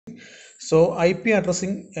So IP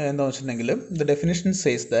addressing എന്താണെന്ന് വെച്ചിട്ടുണ്ടെങ്കിൽ the definition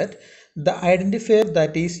says that the identifier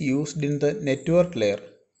that is used in the network layer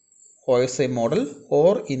OSI model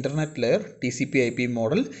or internet layer TCP/IP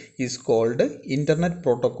model is called internet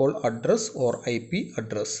protocol address or IP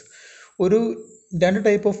address. ഒരു രണ്ട്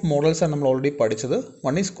type of models ആണ് നമ്മൾ already പഠിച്ചത്.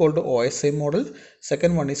 One is called OSI model,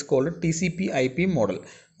 second one is called TCP/IP model.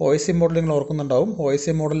 OSI model നിങ്ങൾ ഓർക്കുന്നുണ്ടാവും.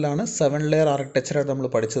 OSI മോഡലിലാണ് 7 layer ആർക്കിടെക്ചറായിട്ട് നമ്മൾ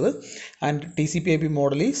പഠിച്ചത്. And TCP/IP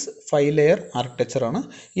model is 5 layer ആർക്കിടെക്ചറാണ്.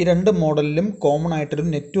 ഈ രണ്ട് മോഡലിലും കോമൺ ആയിട്ടൊരു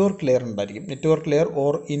നെറ്റ്വർക്ക് ലെയർ ഉണ്ടായിരിക്കും. Network layer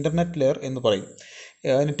or internet layer എന്ന് പറയും.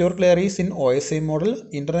 Network layer is in OSI model,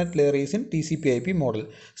 internet layer is in TCP/IP model.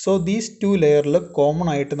 So these two ലെയറിൽ കോമൺ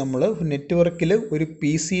ആയിട്ട് നമ്മൾ നെറ്റ്വർക്കിൽ ഒരു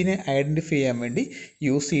PCനെ ഐഡൻറ്റിഫൈ ചെയ്യാൻ വേണ്ടി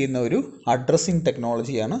യൂസ് ചെയ്യുന്ന ഒരു addressing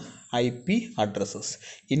ടെക്നോളജിയാണ് IP addresses,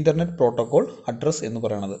 internet protocol address എന്ന്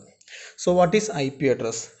പറയുന്നത്. So what is IP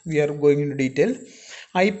address? V are going in detail.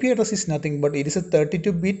 IP address is nothing but it is a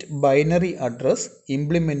 32-bit binary address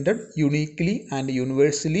implemented uniquely and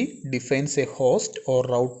universally defines a host or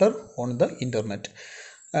router on the internet.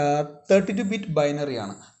 32-bit binary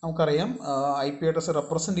ആണ്. നമുക്കറിയാം IP address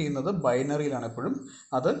represent ചെയ്യുന്നത് ബൈനറിയിലാണ് എപ്പോഴും.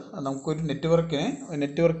 അത് നമുക്കൊരു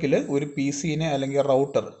നെറ്റ്വർക്കിൽ ഒരു PCനെ അല്ലെങ്കിൽ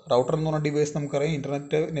router എന്ന് പറഞ്ഞ ഡിവൈസ് നമുക്കറിയാം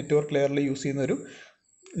നെറ്റ്വർക്ക് ലെയറിൽ യൂസ് ചെയ്യുന്ന ഒരു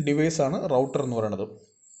ഡിവൈസാണ് റൗട്ടർ എന്ന് പറയുന്നത്.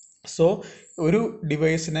 സോ ഒരു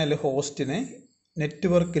ഡിവൈസിനെ അല്ലെങ്കിൽ ഹോസ്റ്റിനെ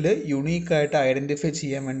നെറ്റ്വർക്കിൽ യുണീക്കായിട്ട് ഐഡൻറ്റിഫൈ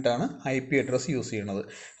ചെയ്യാൻ വേണ്ടിയിട്ടാണ് IP അഡ്രസ്സ് യൂസ് ചെയ്യുന്നത്.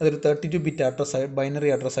 അതൊരു 32-ബിറ്റ് അഡ്രസ്സായി ബൈനറി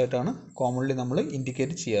അഡ്രസ്സായിട്ടാണ് കോമൺലി നമ്മൾ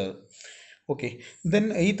ഇൻഡിക്കേറ്റ് ചെയ്യാറ്. ഓക്കെ, ദെൻ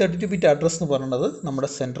ഈ 32-ബിറ്റ് അഡ്രസ്സ് എന്ന് പറയുന്നത് നമ്മുടെ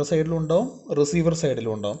സെൻട്രൽ സൈഡിലും ഉണ്ടാവും, റിസീവർ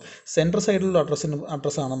സൈഡിലും ഉണ്ടാവും. സെൻട്രൽ സൈഡിലുള്ള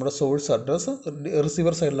അഡ്രസ്സാണ് നമ്മുടെ സോഴ്സ് അഡ്രസ്സ്,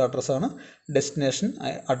 റിസീവർ സൈഡിലുള്ള അഡ്രസ്സാണ് ഡെസ്റ്റിനേഷൻ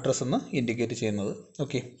അഡ്രസ്സ് എന്ന് ഇൻഡിക്കേറ്റ് ചെയ്യുന്നത്.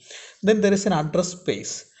 Okay, then there is an address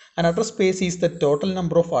space. An address space is the total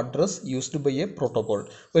number of address used by a protocol.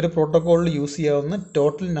 ഒരു പ്രോട്ടോക്കോളിൽ യൂസ് ചെയ്യാവുന്ന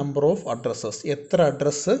ടോട്ടൽ നമ്പർ ഓഫ് അഡ്രസ്സസ്, എത്ര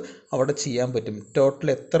address അവിടെ ചെയ്യാൻ പറ്റും, total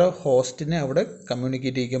എത്ര ഹോസ്റ്റിനെ അവിടെ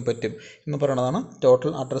കമ്മ്യൂണിക്കേറ്റ് ചെയ്യാൻ പറ്റും എന്ന് പറയുന്നതാണ്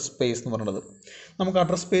ടോട്ടൽ അഡ്രസ് സ്പേസ് എന്ന് പറയുന്നത്. നമുക്ക്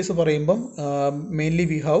അഡ്രസ് സ്പേസ് പറയുമ്പം mainly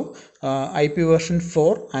we have IP version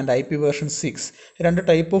 4 and IP version 6. രണ്ട്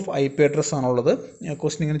ടൈപ്പ് ഓഫ് IP അഡ്രസ് ആണുള്ളത്.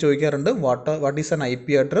 ക്വസ്റ്റ്യൻ ഇങ്ങനെ ചോദിക്കാറുണ്ട്, what is an IP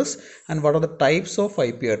address and what are the types of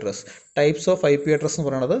IP address. Types of IP address എന്ന്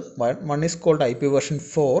പറയുന്നത് one is called IP version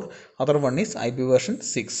 4, other one is IP version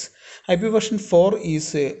 6. IP version 4 is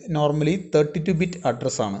normally 32-bit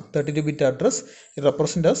address ആണ്. 32-bit address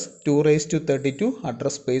represent as 2^32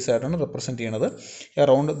 address space ആയിട്ടാണ് represent ചെയ്യുന്നത്.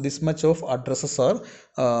 Around this much of addresses are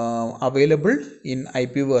available in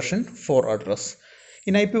IP version 4 address.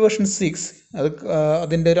 In IP version 6,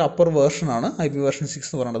 അതിൻ്റെ ഒരു upper വേർഷനാണ് IP version 6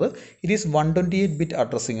 എന്ന് പറയുന്നത്. It is 128-ബിറ്റ്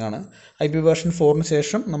addressing ആണ്. IP version 4ന്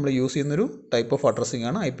ശേഷം നമ്മൾ യൂസ് ചെയ്യുന്നൊരു ടൈപ്പ് ഓഫ് അഡ്രസ്സിംഗ്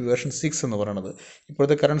ആണ് IP version 6 എന്ന് പറയുന്നത്.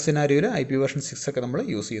 ഇപ്പോഴത്തെ കറണ്ട് സിനാരിയോയിൽ IP version 6 ഒക്കെ നമ്മൾ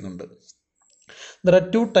യൂസ് ചെയ്യുന്നുണ്ട്. There are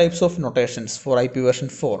two types of notations for IP version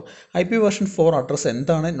 4. IP version 4 address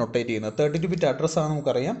എന്താണ് നൊട്ടേറ്റ് ചെയ്യുന്നത്? 32-ബിറ്റ് അഡ്രസ്സ് ആണ്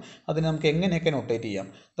നമുക്കറിയാം. അതിന് നമുക്ക് എങ്ങനെയൊക്കെ നൊട്ടേറ്റ് ചെയ്യാം?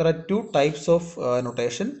 There are two types of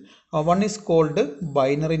notation. One is called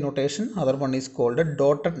binary notation, other one is called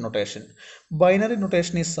dotted notation. Binary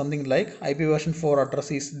notation is something like IP version 4 address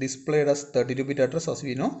is displayed as 32-bit address as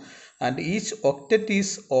we know, and each octet is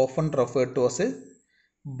often referred to as a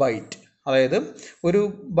byte. അതായത് ഒരു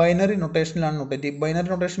binary നൊട്ടേഷനിലാണ് notate. Binary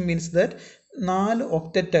notation means that 4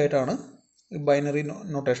 octet ആയിട്ടാണ് binary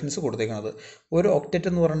notations കൊടുത്തേക്കുന്നത്. ഒരു octet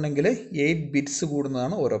എന്ന് പറഞ്ഞിട്ടുണ്ടെങ്കിൽ 8 bits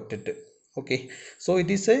കൂടുന്നതാണ് ഒരു octet. Okay, so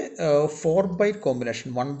it is A 4 byte combination.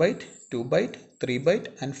 1 byte, 2 byte, 3 byte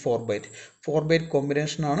and 4 byte. 4 byte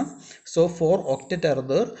കോമ്പിനേഷനാണ്. So 4 octet are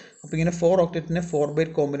there. അപ്പോൾ ഇങ്ങനെ 4 ഒക്റ്ററ്റിനെ 4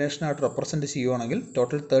 ബൈറ്റ് കോമ്പിനേഷനായിട്ട് റെപ്രസെൻറ്റ് ചെയ്യുകയാണെങ്കിൽ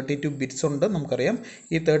ടോട്ടൽ 32 ബിറ്റ്സ് ഉണ്ട്. നമുക്കറിയാം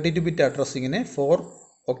ഈ 32 ബിറ്റ് അഡ്രസ്സിങ്ങിനെ 4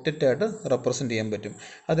 ഒക്റ്ററ്റായിട്ട് റെപ്രസെൻറ്റ് ചെയ്യാൻ പറ്റും.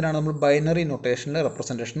 അതിനാണ് നമ്മൾ ബൈനറി നൊട്ടേഷനിലെ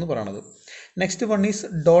റെപ്രസെൻറ്റേഷൻ എന്ന് പറയുന്നത്. Next one is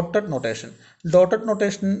dotted notation. Dotted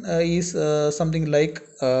notation is something like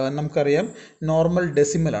നമുക്കറിയാം നോർമൽ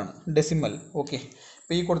ഡെസിമലാണ്. ഡെസിമൽ ഓക്കെ,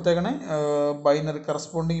 ഇപ്പോൾ ഈ കൊടുത്തേക്കണേ ബൈനറി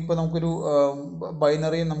കറസ്പോണ്ടിങ്, ഇപ്പോൾ നമുക്കൊരു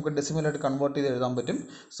ബൈനറിയെ നമുക്ക് ഡെസിമലായിട്ട് കൺവേർട്ട് ചെയ്ത് എഴുതാൻ പറ്റും.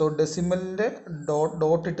 സോ ഡെസിമലിൻ്റെ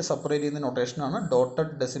ഡോട്ട് ഇട്ട് സെപ്പറേറ്റ് ചെയ്യുന്ന നൊട്ടേഷനാണ്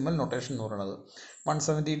ഡോട്ടഡ് ഡെസിമൽ നൊട്ടേഷൻ എന്ന് പറയുന്നത്.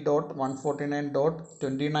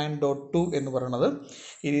 170.149.29.2 എന്ന് പറയുന്നത്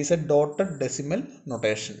it is A dotted decimal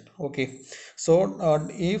notation. Okay, so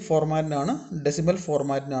ഈ ഫോർമാറ്റിനാണ്, ഡെസിമൽ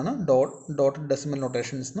ഫോർമാറ്റിനാണ് ഡോട്ടഡ് ഡെസിമൽ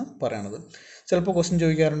നൊട്ടേഷൻസ് എന്ന് പറയുന്നത്. ചിലപ്പോൾ ക്വസ്റ്റ്യൻ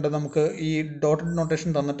ചോദിക്കാറുണ്ട്, നമുക്ക് ഈ ഡോട്ടഡ് നൊട്ടേഷൻ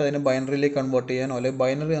തന്നിട്ട് അതിനെ ബൈനറിയിലേക്ക് കൺവേർട്ട് ചെയ്യാനോ അല്ലെങ്കിൽ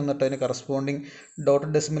ബൈനറി തന്നിട്ട് അതിന് കറസ്പോണ്ടിങ്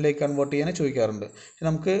ഡോട്ടഡ് ഡെസിമലിലേക്ക് കൺവേർട്ട് ചെയ്യാനോ ചോദിക്കാറുണ്ട്.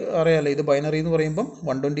 നമുക്ക് അറിയാമല്ലോ, ഇത് ബൈനറി എന്ന് പറയുമ്പം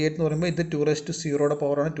 128 എന്ന് പറയുമ്പോൾ ഇത് 2^0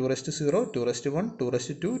 പവറാണ്. 2^0, 2^1,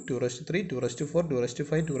 2^2, 2^3, 2^4,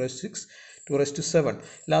 2^5, 2^6, 2^7.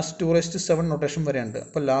 ലാസ്റ്റ് 2^7 നൊട്ടേഷൻ വരെയുണ്ട്.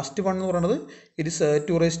 അപ്പോൾ ലാസ്റ്റ് വൺ എന്ന് പറയുന്നത് it is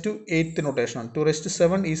 2^8 നൊട്ടേഷനാണ്.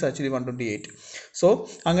 2^7 is actually 128. So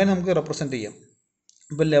അങ്ങനെ നമുക്ക് റെപ്രസെൻറ്റ് ചെയ്യാം.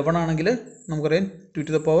 ഇപ്പോൾ 11 ആണെങ്കിൽ നമുക്കറിയാം 2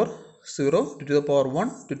 to the power 0, 2 to the power 1,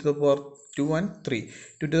 2 to the power 2 and 3.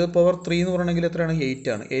 2 to the power 3 എന്ന് പറയണമെങ്കിൽ എത്രയാണ്? 8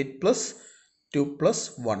 ആണ്. 8 plus 2 plus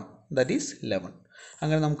 1, that is 11.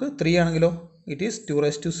 അങ്ങനെ നമുക്ക് 3 ആണെങ്കിലോ it is 2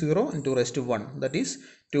 raised to 0 and 2 raised to 1, that is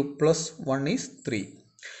 2 plus 1 is 3.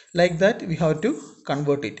 Like that we have to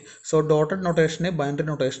convert it. So dotted notation binary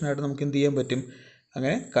notation ആയിട്ട് നമുക്ക് എന്ത് ചെയ്യാൻ പറ്റും?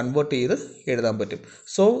 അങ്ങനെ കൺവേർട്ട് ചെയ്ത് എഴുതാൻ പറ്റും.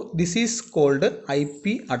 So this is called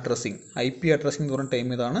IP addressing. IP addressing എന്ന് പറയുന്ന ടൈം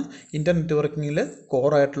ഇതാണ്. ഇൻ്റർ നെറ്റ്വർക്കിങ്ങിൽ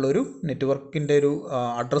കോറായിട്ടുള്ളൊരു നെറ്റ്വർക്കിൻ്റെ ഒരു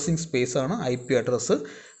അഡ്രസ്സിങ് സ്പേസ് ആണ് IP അഡ്രസ്സ്.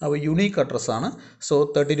 അപ്പോൾ യുണീക്ക് അഡ്രസ്സാണ്. സോ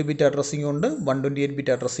 32 ബിറ്റ് അഡ്രസ്സിംഗ് ഉണ്ട്, 128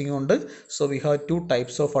 ബിറ്റ് അഡ്രസ്സിംഗ് ഉണ്ട്. So we have 2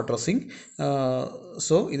 types of addressing.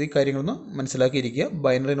 So ഇത് കാര്യങ്ങളൊന്ന് മനസ്സിലാക്കിയിരിക്കുക.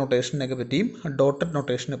 ബൈനറി നൊട്ടേഷനെ പറ്റിയും ഡോട്ടഡ്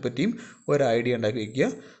നൊട്ടേഷനെ പറ്റിയും ഒരു ഐഡിയ ഉണ്ടാക്കി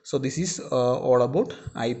വയ്ക്കുക. So this is all about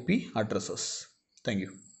IP addresses. Thank you.